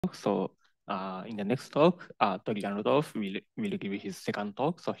So in the next talk, Dorian and Rudolph will give his second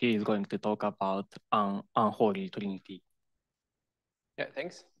talk. So he is going to talk about unholy trinity. Yeah,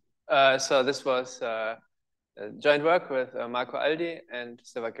 thanks. So this was joint work with Marco Aldi and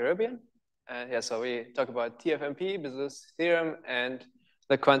Sevag Gharibian. And yeah, so we talk about TFNP, Bézout's theorem, and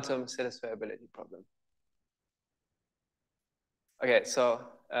the quantum satisfiability problem. Okay, so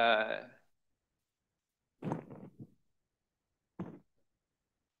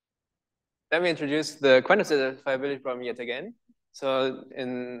let me introduce the quantum satisfiability problem yet again. So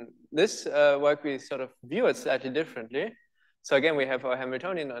in this work, we sort of view it slightly differently. So again, we have our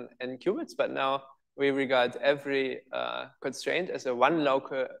Hamiltonian on n qubits, but now we regard every constraint as a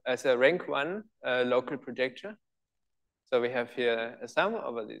rank one local projector. So we have here a sum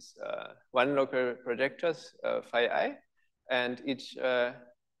over these one local projectors, phi I, and each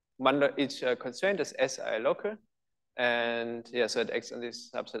constraint is Si local. And yeah, so it acts on this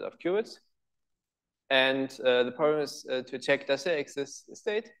subset of qubits. And the problem is to check, does there exist a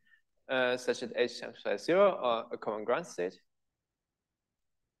state such that H times phi is 0 or a common ground state?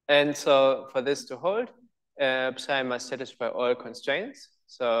 And so for this to hold, psi must satisfy all constraints.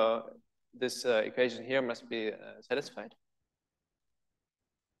 So this equation here must be satisfied.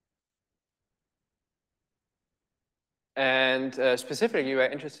 And specifically, we're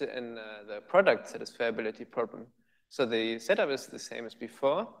interested in the product satisfiability problem. So the setup is the same as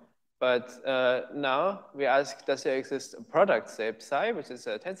before, but now we ask, does there exist a product, say psi, which is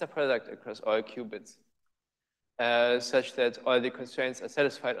a tensor product across all qubits, such that all the constraints are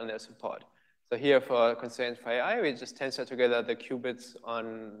satisfied on their support. So here for constraint phi I, we just tensor together the qubits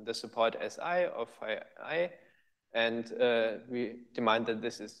on the support Si of phi I, and we demand that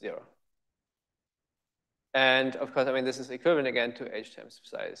this is 0. And of course, I mean, this is equivalent again to H times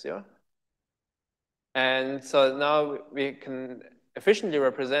psi is 0. And so now we can efficiently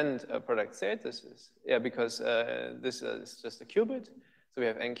represent a product state. This is, yeah, because this is just a qubit. So we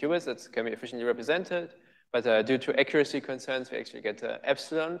have n qubits that can be efficiently represented. But due to accuracy concerns, we actually get an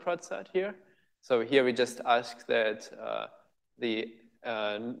epsilon product here. So here we just ask that the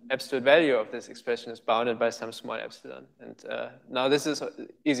absolute value of this expression is bounded by some small epsilon. And now this is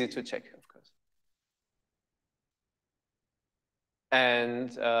easy to check, of course.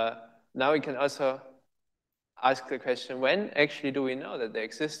 And now we can also ask the question, when actually do we know that there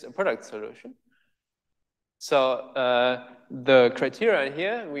exists a product solution? So the criterion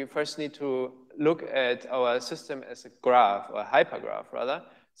here, we first need to look at our system as a graph, or a hypergraph rather.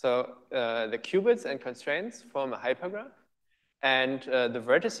 So the qubits and constraints form a hypergraph, and the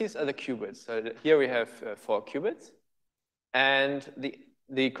vertices are the qubits. So here we have 4 qubits, and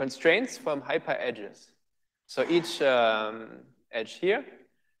the constraints form hyper edges. So each edge here,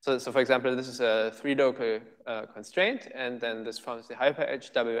 so for example, this is a 3 local constraint, and then this forms the hyper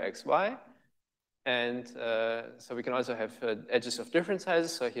edge WXY. And so we can also have edges of different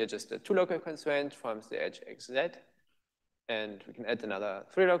sizes. So here just a 2 local constraint forms the edge XZ. And we can add another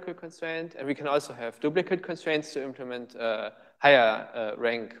 3 local constraint. And we can also have duplicate constraints to implement higher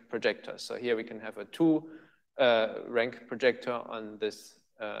rank projectors. So here we can have a 2 rank projector on this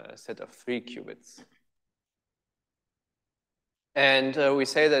set of 3 qubits. And we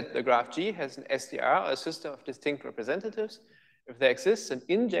say that the graph G has an SDR, or a system of distinct representatives, if there exists an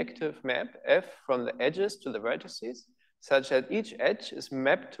injective map F from the edges to the vertices, such that each edge is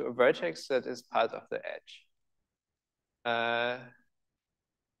mapped to a vertex that is part of the edge.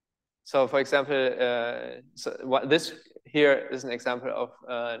 So for example, this here is an example of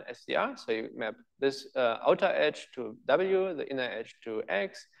an SDR. So you map this outer edge to W, the inner edge to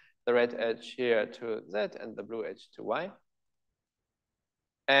X, the red edge here to Z, and the blue edge to Y.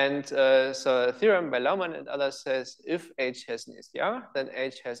 And so a theorem by Laumann and others says if H has an SDR, then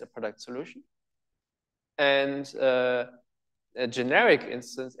H has a product solution. And a generic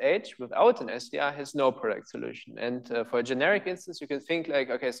instance H without an SDR has no product solution. And for a generic instance, you can think like,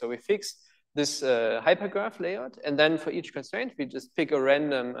 okay, so we fix this hypergraph layout, and then for each constraint, we just pick a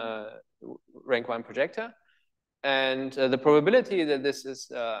random rank 1 projector. And the probability that this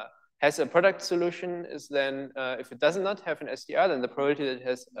is has a product solution is then, if it does not have an SDR, then the probability that it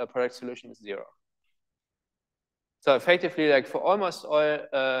has a product solution is 0. So effectively, like for almost all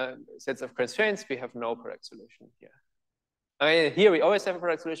sets of constraints, we have no product solution here. I mean, here we always have a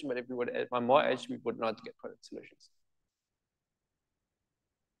product solution, but if we would add one more edge, we would not get product solutions.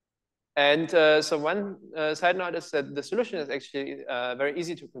 And so one side note is that the solution is actually very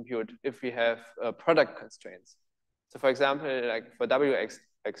easy to compute if we have product constraints. So for example, like for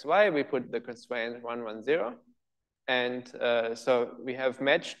WXY, we put the constraint 1, 1, 0. And so we have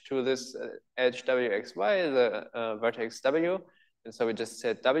matched to this edge WXY, the vertex W, And so we just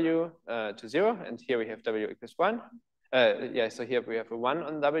set W to 0, and here we have W equals 1. Yeah, so here we have a 1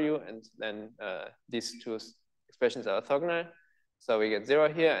 on W, and then these two expressions are orthogonal. So we get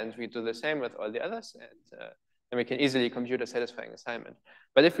 0 here, and we do the same with all the others, and then we can easily compute a satisfying assignment.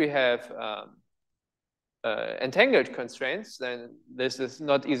 But if we have entangled constraints, then this is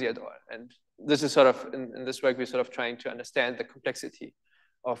not easy at all. And this is sort of, in this work, we're sort of trying to understand the complexity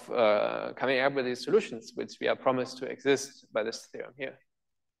of coming up with these solutions, which we are promised to exist by this theorem here.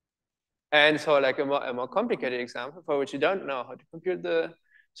 And so like a more complicated example for which you don't know how to compute the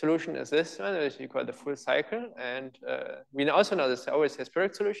solution is this one, which we call the full cycle. And we also know this always has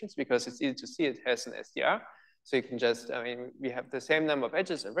product solutions because it's easy to see it has an SDR. So you can just, I mean, we have the same number of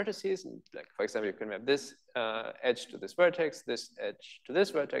edges and vertices. And like, for example, you can map this edge to this vertex, this edge to this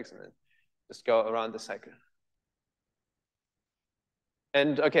vertex, and then just go around the cycle.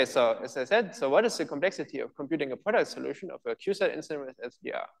 And okay, so as I said, so what is the complexity of computing a product solution of a QSAT incident with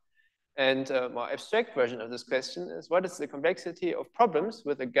SDR? And a more abstract version of this question is, what is the complexity of problems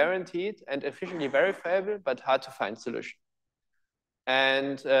with a guaranteed and efficiently verifiable but hard to find solution?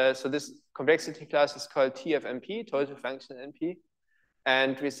 And so this complexity class is called TFNP, total functional NP.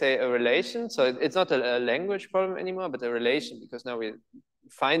 And we say a relation, so it's not a language problem anymore, but a relation, because now we're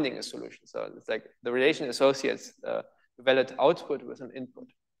finding a solution. So it's like the relation associates valid output with an input.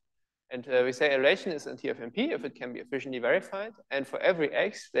 And we say a relation is in TFNP if it can be efficiently verified. And for every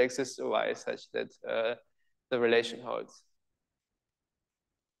x, there exists a y such that the relation holds.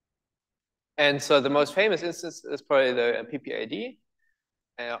 And so the most famous instance is probably the PPAD,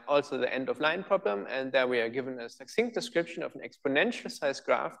 also the end of line problem. And there we are given a succinct description of an exponential size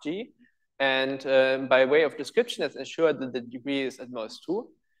graph G. And by way of description, it's ensured that the degree is at most 2.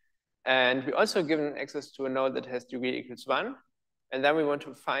 And we also given access to a node that has degree equals 1. And then we want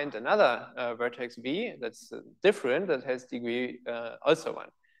to find another vertex V that's different, that has degree also 1.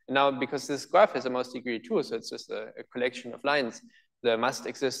 And now, because this graph has a most degree 2, so it's just a collection of lines, there must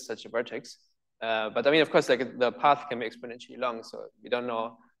exist such a vertex. But I mean, of course, like the path can be exponentially long, so we don't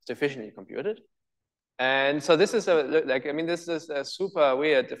know it's efficiently computed. And so this is this is a super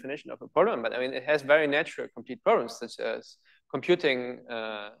weird definition of a problem, but I mean, it has very natural complete problems, such as computing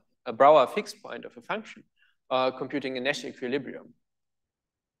a Brouwer fixed point of a function, or computing a Nash equilibrium.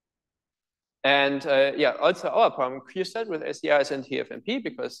 And yeah, also our problem QSAT with SDRs and TFNP,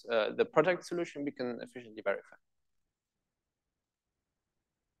 because the product solution we can efficiently verify.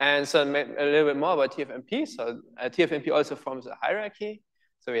 And so a little bit more about TFNP. So TFNP also forms a hierarchy.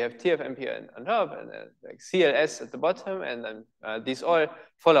 So we have TFNP on top and like CLS at the bottom, and then these all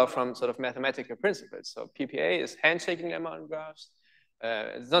follow from sort of mathematical principles. So PPA is handshaking lemma on graphs.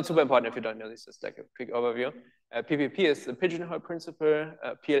 It's not super important if you don't know this, just like a quick overview. PPP is the pigeonhole principle.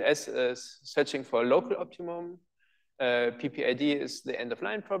 PLS is searching for a local optimum. PPAD is the end of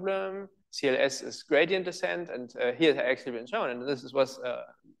line problem. CLS is gradient descent, and here it has actually been shown, and this was a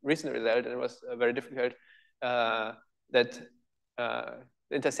recent result, and it was very difficult, that the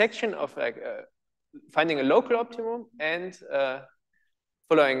intersection of like finding a local optimum and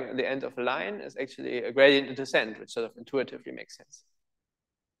following the end of a line is actually a gradient descent, which sort of intuitively makes sense.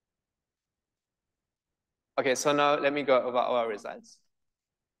 Okay, so now let me go over our results.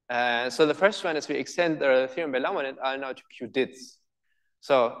 So the first one is we extend the theorem by Laumann et al. Now to qudits.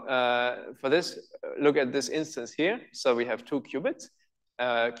 So for this, look at this instance here. So we have 2 qubits,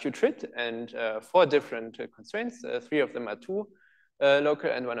 qtrit, and 4 different constraints. 3 of them are 2 local,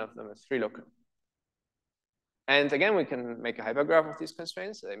 and 1 of them is 3 local. And again, we can make a hypergraph of these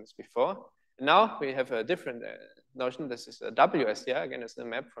constraints, same as before. And now we have a different notion. This is a WSDR. Again, it's a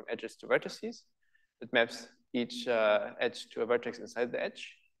map from edges to vertices. It maps each edge to a vertex inside the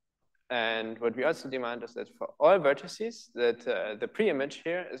edge. And what we also demand is that for all vertices, that the pre-image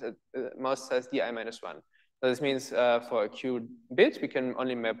here is at most size di-1. So this means for a qubit, we can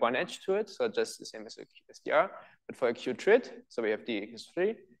only map 1 edge to it, so just the same as a SDR. But for a qtrit, so we have d equals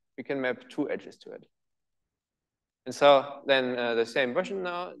 3, we can map 2 edges to it. And so then the same version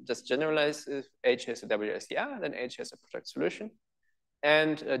now, just generalize if H has a WSDR, then H has a product solution.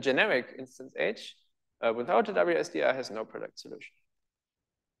 And a generic instance H without a WSDR has no product solution.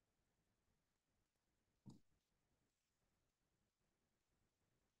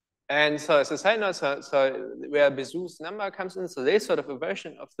 And so as a side note, so where Bézout's number comes in, so there's sort of a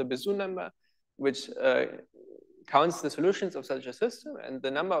version of the Bézout number, which counts the solutions of such a system, and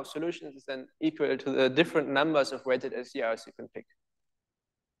the number of solutions is then equal to the different numbers of weighted SDRs you can pick.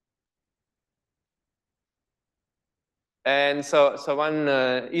 And so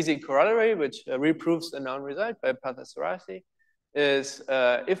one easy corollary, which reproves the known result by Pathas-Sarasi, is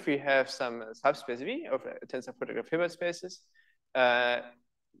if we have some subspace V of a tensor product of Hilbert spaces,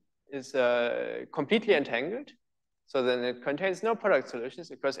 is completely entangled. So then it contains no product solutions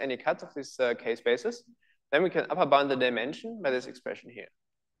across any cut of these k-spaces. Then we can upper bound the dimension by this expression here.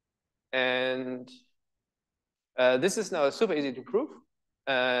 And this is now super easy to prove.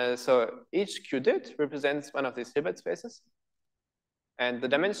 So each qudit represents one of these Hilbert spaces. And the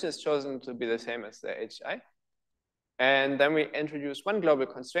dimension is chosen to be the same as the hi. And then we introduce one global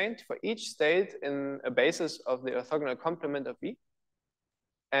constraint for each state in a basis of the orthogonal complement of V.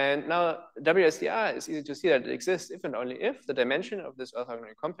 And now WSDR is easy to see that it exists if and only if the dimension of this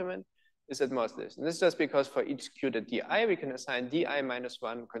orthogonal complement is at most this. And this is just because for each qudit di, we can assign di minus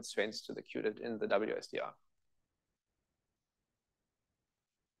 1 constraints to the qudit in the WSDR.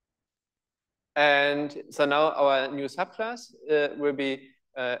 And so now our new subclass will be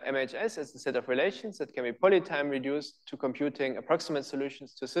MHS as a set of relations that can be polytime reduced to computing approximate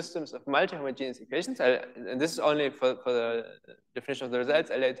solutions to systems of multi-homogeneous equations. And this is only for the definition of the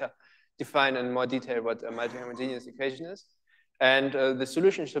results. I later define in more detail what a multi-homogeneous equation is. And the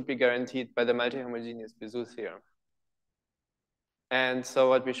solution should be guaranteed by the multi-homogeneous Bézout theorem. And so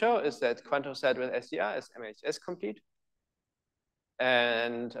what we show is that quantum sat with SDR is MHS complete.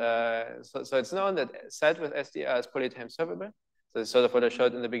 And so it's known that sat with SDR is polytime solvable. So it's sort of what I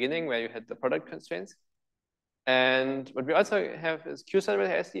showed in the beginning where you had the product constraints. And what we also have is QSAT with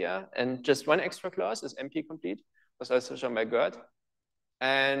SDR, and just one extra clause is MP complete, was also shown by Gerd.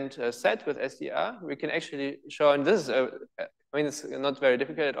 And sat with SDR, we can actually show, and this is, I mean, it's not very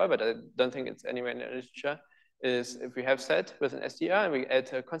difficult at all, but I don't think it's anywhere in the literature, is if we have sat with an SDR and we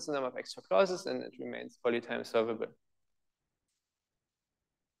add a constant number of extra clauses, and it remains polytime solvable.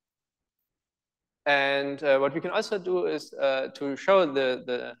 And what we can also do is to show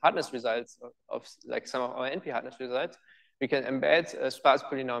the hardness results of like some of our NP hardness results, we can embed a sparse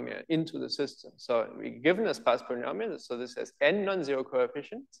polynomial into the system. So we're given a sparse polynomial, so this has n non-zero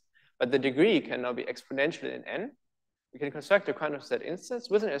coefficients, but the degree can now be exponential in n. We can construct a quantum set instance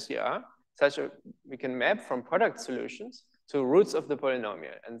with an SDR, such that we can map from product solutions to roots of the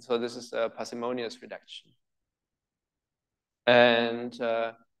polynomial. And so this is a parsimonious reduction. And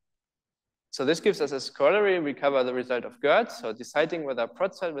so this gives us a corollary. We cover the result of Gerd. So deciding whether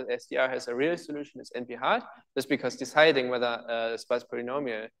prodsat with SDR has a real solution is NP hard. Just because deciding whether a sparse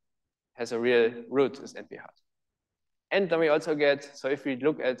polynomial has a real root is NP hard. And then we also get, so if we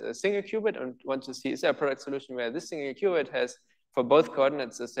look at a single qubit and want to see, is there a product solution where this single qubit has for both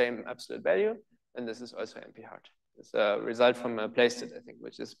coordinates the same absolute value? And this is also NP hard. It's a result from a placestate, I think,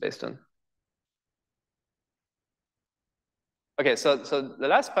 which is based on. Okay, so the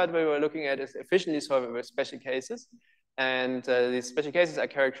last part we were looking at is efficiently solvable special cases. And these special cases are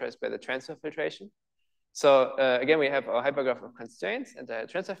characterized by the transfer filtration. So again, we have our hypergraph of constraints, and the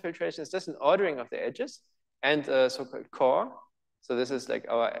transfer filtration is just an ordering of the edges and a so-called core. So this is like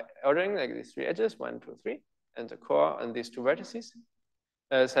our ordering, like these three edges, 1, 2, 3, and a core on these two vertices,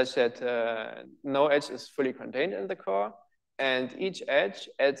 such that no edge is fully contained in the core. And each edge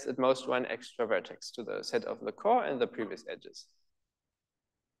adds at most one extra vertex to the set of the core and the previous edges.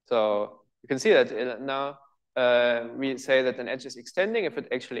 So you can see that now we say that an edge is extending if it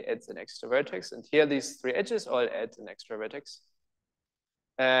actually adds an extra vertex. And here these three edges all add an extra vertex.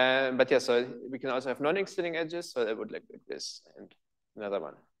 But yeah, so we can also have non-extending edges. So that would look like this and another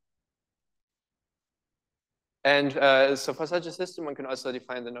one. And so for such a system, one can also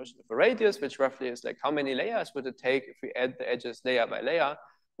define the notion of a radius, which roughly is like how many layers would it take if we add the edges layer by layer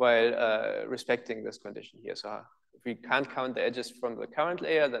while respecting this condition here. So if we can't count the edges from the current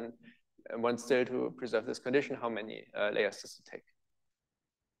layer, then one still to preserve this condition, how many layers does it take?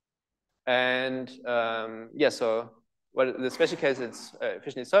 And yeah, so what the special case it's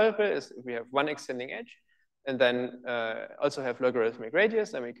efficiently solvable is if we have one extending edge, and then also have logarithmic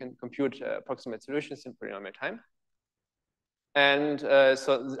radius, then we can compute approximate solutions in polynomial time. And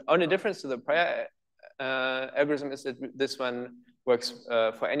so the only difference to the prior algorithm is that this one works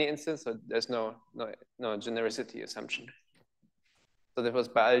for any instance, so there's no genericity assumption. So that was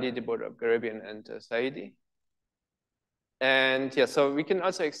by Aldi, Beaudrap, Gharibian, and Saeedi. And yeah, so we can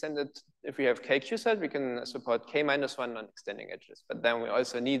also extend it if we have KQSAT, we can support K minus 1 non-extending edges, but then we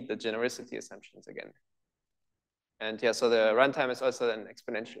also need the genericity assumptions again. And yeah, so the runtime is also then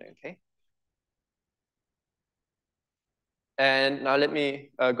exponential in K. And now let me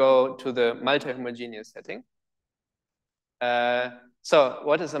go to the multi-homogeneous setting. So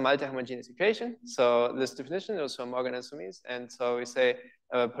what is a multi-homogeneous equation? So this definition is from Morgan and Sumis. And so we say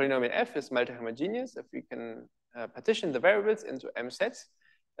a polynomial f is multi-homogeneous if we can partition the variables into m sets,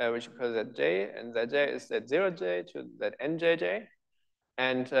 which we call zj, and zj is z0j to znjj,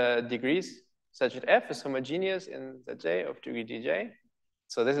 and degrees such that F is homogeneous in Zj of degree Dj.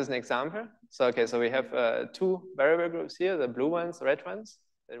 So this is an example. So okay, so we have two variable groups here, the blue ones, the red ones,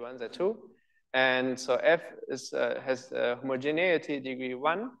 Z1, Z2. And so F is, has homogeneity degree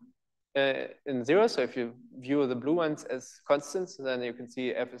 1 in 0. So if you view the blue ones as constants, then you can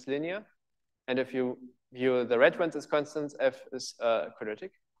see F is linear. And if you view the red ones as constants, F is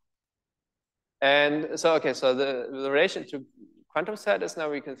quadratic. And so, okay, so the relation to quantum set is now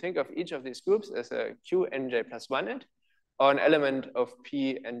we can think of each of these groups as a Q nj plus 1 or an element of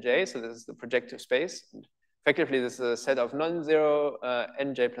P nj. So this is the projective space. And effectively, this is a set of non-zero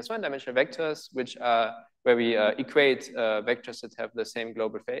nj plus 1 dimensional vectors, which are where we equate vectors that have the same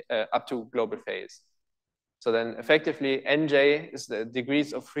global phase, up to global phase. So then effectively, nj is the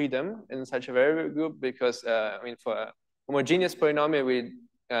degrees of freedom in such a variable group because, I mean, for a homogeneous polynomial, we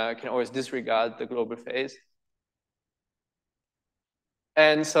can always disregard the global phase.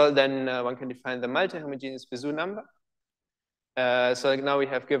 And so then one can define the multi-homogeneous Bézout number. So now we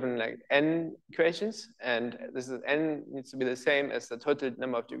have given like n equations, and this is n needs to be the same as the total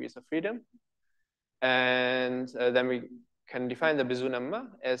number of degrees of freedom. And then we can define the Bézout number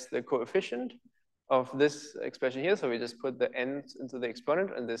as the coefficient of this expression here. So we just put the n's into the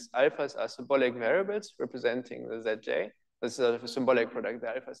exponent, and these alphas are symbolic variables representing the Zj. This is a symbolic product. The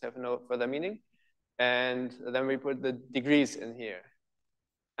alphas have no further meaning. And then we put the degrees in here.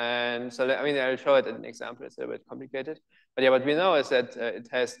 And so, I mean, I'll show it in an example. It's a little bit complicated. But yeah, what we know is that it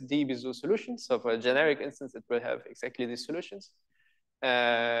has d Bézout solutions. So for a generic instance, it will have exactly these solutions,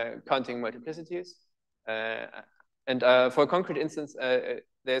 counting multiplicities. And for a concrete instance,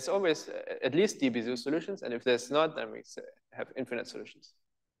 there's always at least d Bézout solutions. And if there's not, then we have infinite solutions.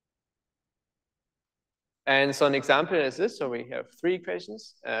 And so an example is this. So we have three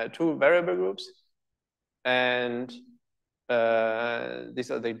equations, two variable groups, and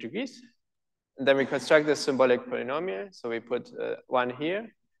these are the degrees. And then we construct this symbolic polynomial. So we put 1 here,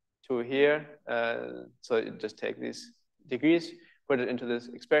 2 here. So you just take these degrees, put it into this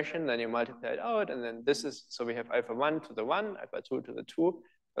expression, then you multiply it out. And then this is, so we have alpha 1 to the 1, alpha 2 to the 2,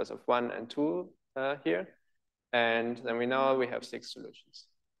 because of 1 and 2 here. And then we know we have 6 solutions.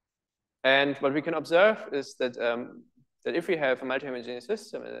 And what we can observe is that, that if we have a multi-homogeneous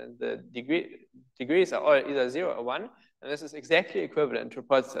system and the degrees are all either 0 or 1, and this is exactly equivalent to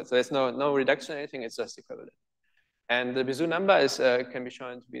Poisson. So there's no reduction or anything, it's just equivalent. And the Bézout number is, can be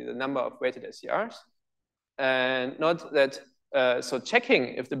shown to be the number of weighted SDRs. And note that, so checking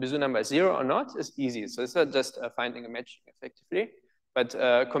if the Bézout number is 0 or not is easy. So it's not just finding a matching effectively, but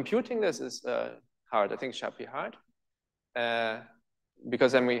computing this is hard, I think sharply hard.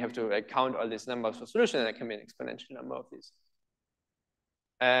 Because then we have to like, count all these numbers for solution, and it can be an exponential number of these.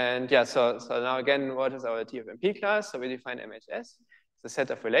 And yeah, so now again, what is our TFNP class? So we define MHS. It's a set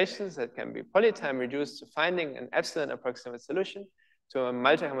of relations that can be polytime reduced to finding an epsilon approximate solution to a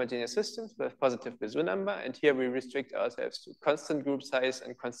multi-homogeneous system with positive Bézout number. And here we restrict ourselves to constant group size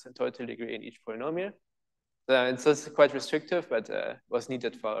and constant total degree in each polynomial. So it's quite restrictive, but was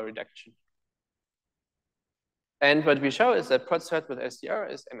needed for a reduction. And what we show is that Poisson with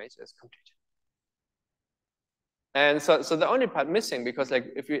SDR is MHS complete. And so the only part missing, because like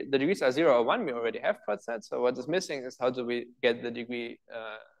if the degrees are 0 or 1, we already have Poisson. So what is missing is how do we get the degree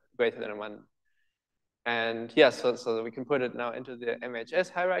greater than 1? And yeah, so we can put it now into the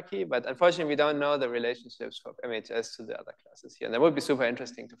MHS hierarchy, but unfortunately we don't know the relationships of MHS to the other classes here. And that would be super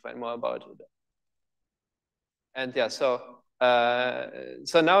interesting to find more about it. And yeah, so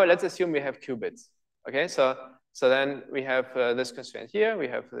now let's assume we have qubits. Okay, so then we have this constraint here. We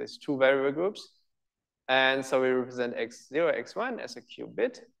have these two variable groups. And so we represent x0, x1 as a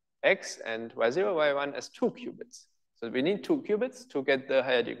qubit, x and y0, y1 as 2 qubits. So we need 2 qubits to get the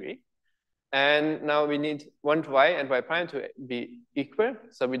higher degree. And now we need 1 to y and y prime to be equal.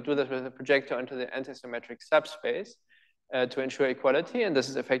 So we do this with a projector onto the antisymmetric subspace to ensure equality. And this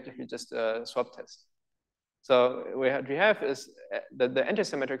is effectively just a swap test. So what we have is that the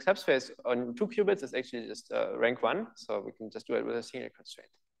antisymmetric subspace on 2 qubits is actually just rank 1. So we can just do it with a single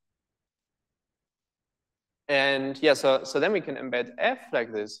constraint. And yeah, so then we can embed f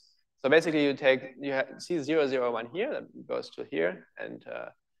like this. So basically you see 0, 0, 1 here, that goes to here, and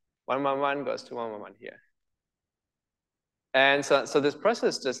 1, 1, 1 goes to 1, 1, 1 here. And so this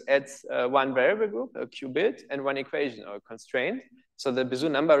process just adds one variable group, a qubit, and one equation or constraint. So the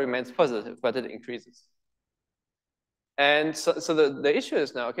Bézout number remains positive, but it increases. And so the issue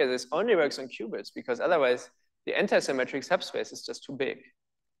is now, okay, this only works on qubits because otherwise the antisymmetric subspace is just too big.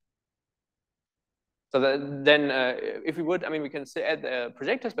 So then if we would, I mean, we can still add the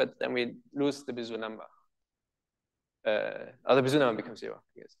projectors, but then we lose the Bézout number. Or the Bézout number becomes 0,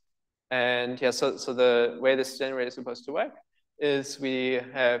 I guess. And yeah, so the way this generator is supposed to work is we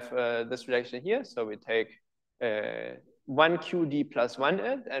have this relation here. So we take one QD plus one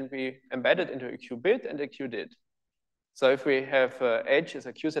id, and we embed it into a qubit and a qudit. So if we have H is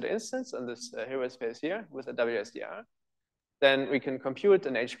a QSAT instance on this Hilbert space here with a WSDR, then we can compute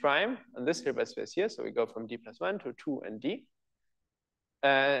an H prime on this Hilbert space here. So we go from D plus 1 to 2 and D.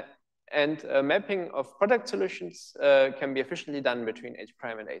 And mapping of product solutions can be efficiently done between H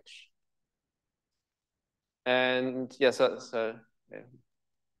prime and H. And yeah, so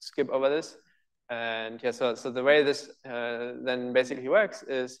skip over this. And yeah, so the way this then basically works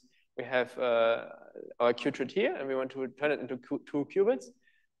is we have our qudit here, and we want to turn it into 2 qubits.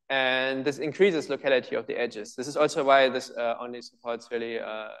 And this increases locality of the edges. This is also why this only supports really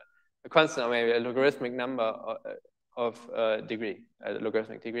a constant or maybe a logarithmic number of degree, a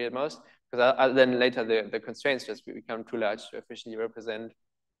logarithmic degree at most, because then later the constraints just become too large to efficiently represent.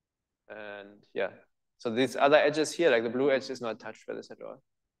 And yeah, so these other edges here, like the blue edge, is not touched by this at all.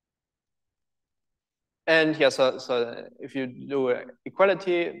 And yeah, so if you do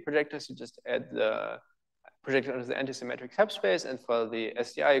equality projectors, you just add the projector onto the antisymmetric subspace, and for the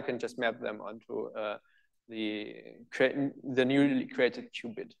SDR, you can just map them onto the newly created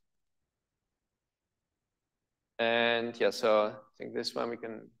qubit. And yeah, so I think this one we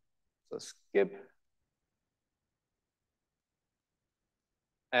can skip.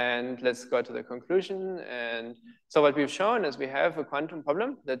 And let's go to the conclusion. And so what we've shown is we have a quantum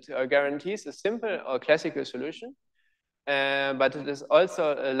problem that guarantees a simple or classical solution, but it is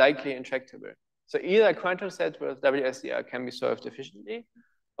also likely intractable. So either a quantum set with WSDR can be solved efficiently,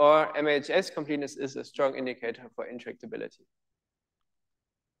 or MHS completeness is a strong indicator for intractability.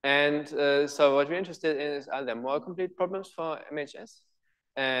 And so what we're interested in is, are there more complete problems for MHS?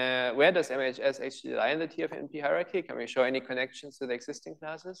 Where does MHS actually lie in the TFNP hierarchy? Can we show any connections to the existing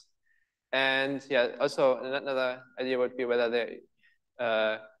classes? And yeah, also another idea would be whether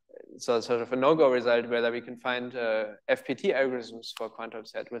there, so sort of a no-go result, whether we can find FPT algorithms for quantum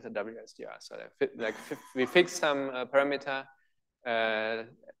set with a WSDR. So like we fix some parameter, and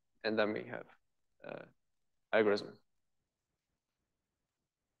then we have algorithm.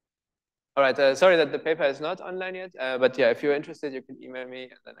 All right, sorry that the paper is not online yet, but yeah, if you're interested, you can email me,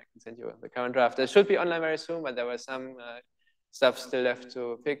 and then I can send you the current draft. It should be online very soon, but there was some stuff still left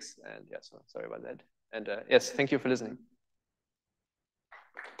to fix, and yeah, so sorry about that. And yes, thank you for listening.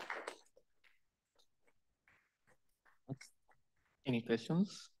 Any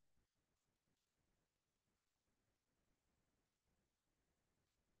questions?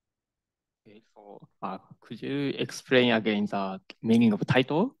 Okay, so could you explain again the meaning of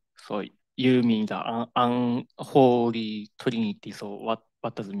title? So you mean the unholy trinity. So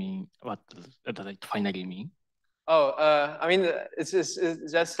what does it mean? What does it finally mean? Oh, I mean, it's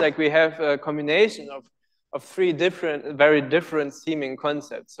just like we have a combination of three very different seeming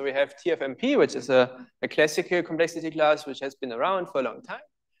concepts. So we have TFNP, which is a classical complexity class, which has been around for a long time.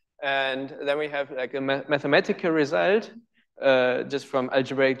 And then we have like a mathematical result just from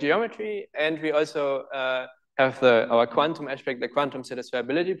algebraic geometry. And we also have our quantum aspect, the quantum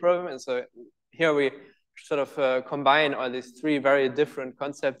satisfiability problem. And so here we sort of combine all these three very different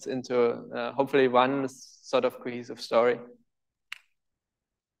concepts into hopefully one sort of cohesive story.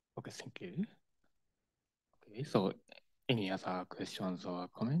 Okay, thank you. Okay, so any other questions or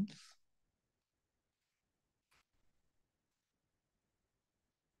comments?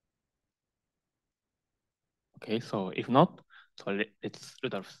 Okay, so if not, so let's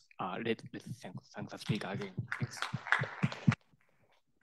thank the speaker again. Thanks.